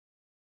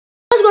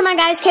going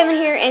on, guys? Kevin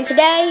here, and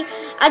today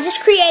I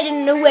just created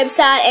a new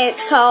website, and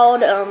it's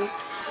called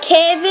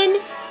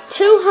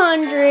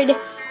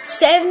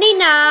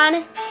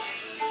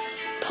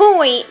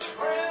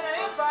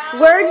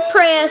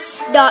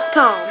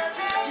Kevin200.wordpress.com.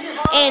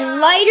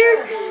 And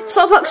later,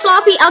 Slowpoke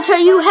Sloppy, I'll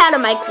tell you how to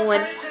make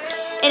one,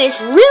 and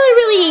it's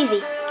really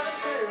easy.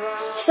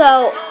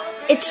 So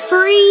it's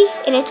free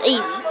and it's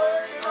easy.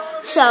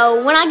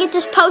 So when I get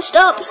this post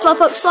up,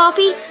 Slowpoke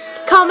Sloppy,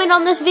 comment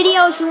on this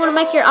video if you want to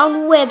make your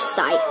own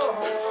website,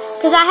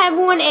 because I have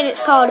one and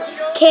it's called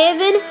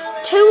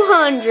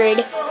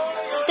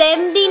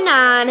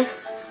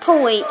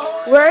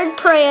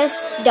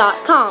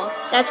Kevin200.wordpress.com.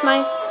 That's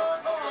my.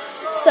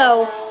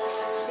 So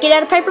get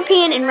out a paper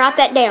pen and write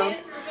that down.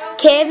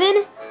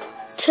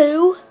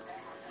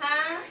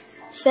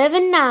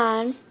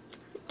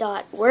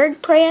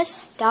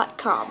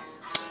 Kevin279.wordpress.com.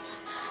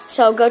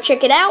 So go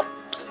check it out,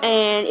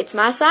 and it's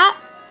my site.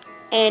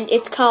 And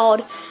it's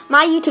called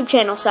my YouTube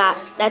channel site.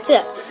 That's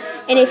it.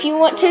 And if you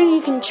want to,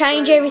 you can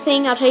change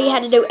everything. I'll tell you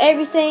how to do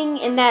everything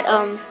in that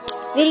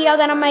video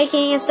that I'm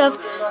making and stuff.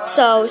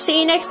 So see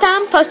you next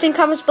time. Post in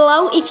comments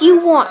below if you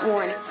want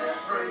one.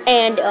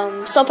 And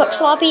Slowpoke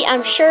Sloppy,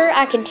 I'm sure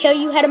I can tell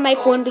you how to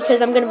make one because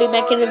I'm going to be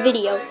making a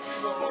video.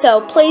 So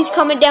please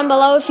comment down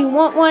below if you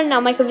want one, and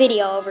I'll make a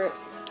video over it.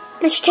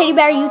 Mr. Teddy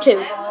Bear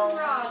YouTube.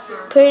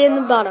 Put it in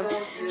the bottom.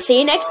 See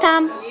you next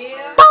time.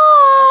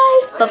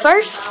 But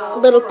first, a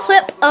little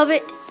clip of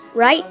it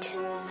right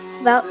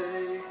about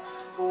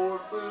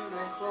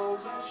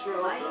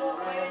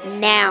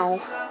now.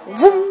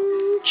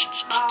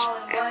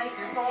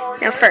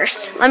 Now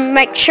first, let me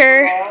make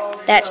sure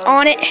that's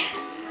on it.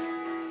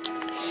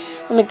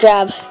 Let me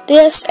grab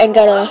this and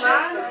go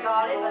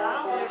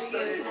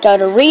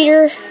to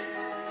Reader.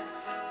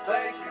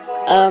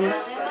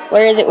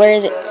 Where is it?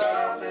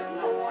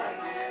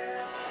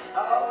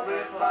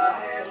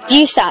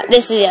 View site.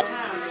 This is it.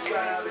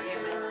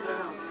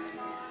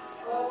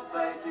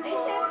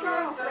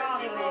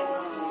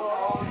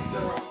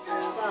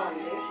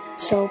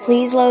 So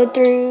please load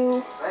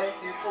through.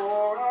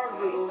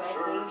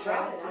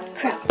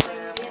 Crap.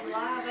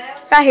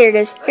 Right, here it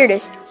is. Here it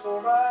is.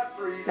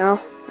 No,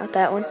 not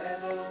that one.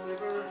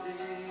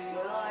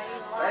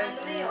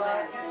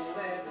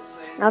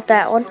 Not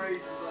that one.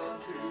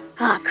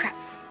 Ah, crap.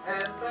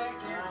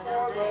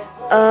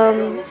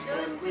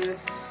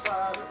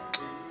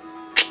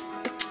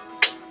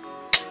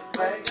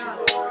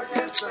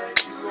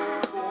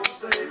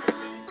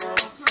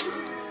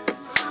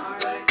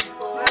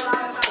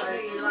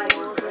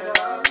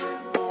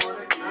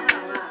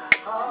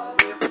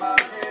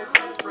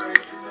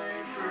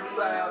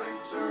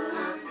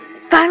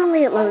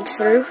 Finally, it loads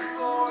through.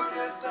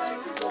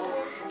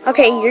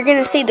 Okay, you're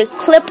gonna see the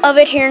clip of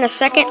it here in a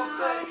second.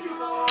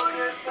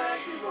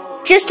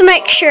 Just to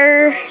make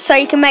sure, so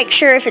you can make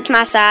sure if it's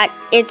my site.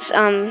 It's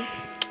I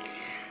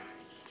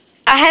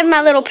have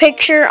my little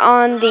picture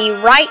on the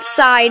right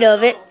side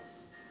of it.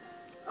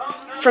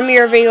 From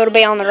your video, it'll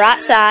be on the right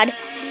side,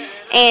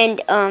 and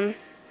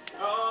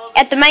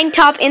at the main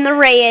top in the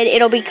red,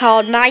 it'll be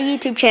called my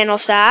YouTube channel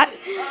site,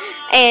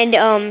 and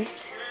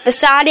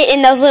beside it,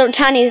 in those little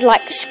tiny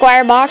like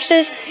square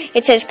boxes,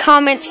 it says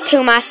comments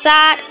to my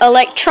site,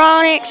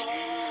 electronics,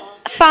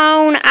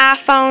 phone,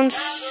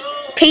 iPhones,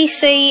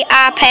 PC,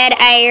 iPad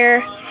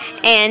Air,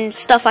 and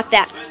stuff like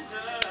that.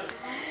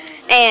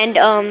 And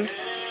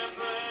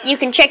you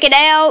can check it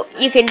out.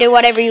 You can do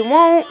whatever you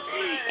want.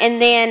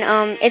 And then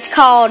it's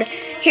called,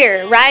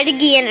 here, write it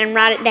again and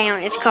write it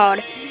down. It's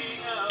called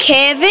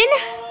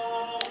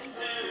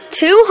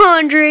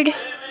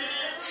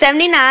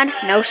Kevin279,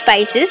 no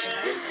spaces,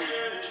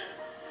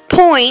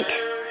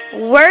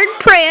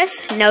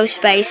 .wordpress, no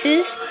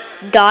spaces,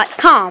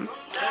 .com.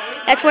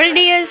 That's what it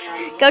is.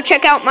 Go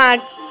check out my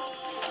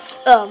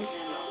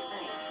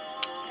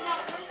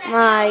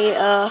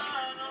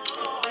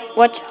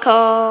what's it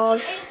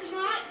called,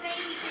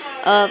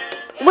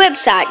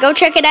 website. Go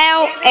check it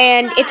out,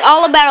 and it's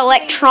all about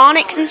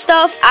electronics and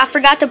stuff. I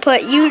forgot to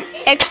put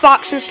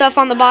Xbox and stuff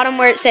on the bottom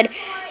where it said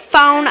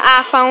phone,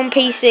 iPhone,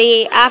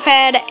 PC,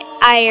 iPad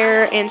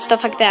Air, and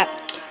stuff like that.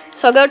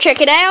 So go check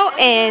it out,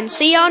 and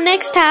see y'all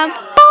next time.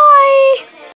 Bye!